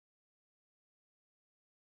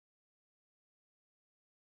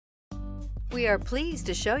We are pleased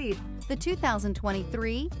to show you the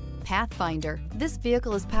 2023 Pathfinder. This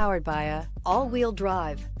vehicle is powered by a all-wheel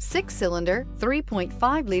drive, 6-cylinder,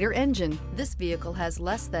 3.5-liter engine. This vehicle has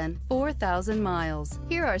less than 4,000 miles.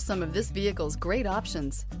 Here are some of this vehicle's great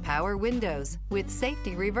options: power windows with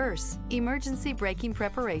safety reverse, emergency braking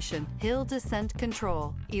preparation, hill descent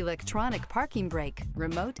control, electronic parking brake,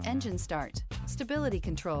 remote engine start, stability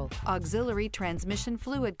control, auxiliary transmission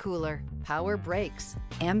fluid cooler, power brakes,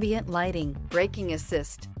 ambient lighting, braking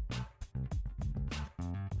assist.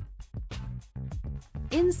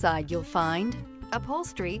 Inside you'll find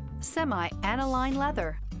upholstery, semi-aniline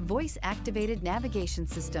leather, voice-activated navigation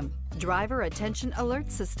system, driver attention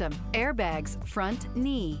alert system, airbags front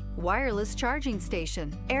knee, wireless charging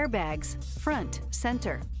station, airbags front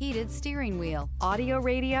center, heated steering wheel, audio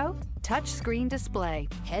radio, touchscreen display,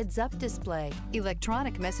 heads-up display,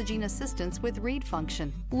 electronic messaging assistance with read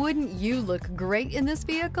function. Wouldn't you look great in this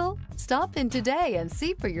vehicle? Stop in today and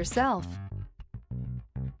see for yourself.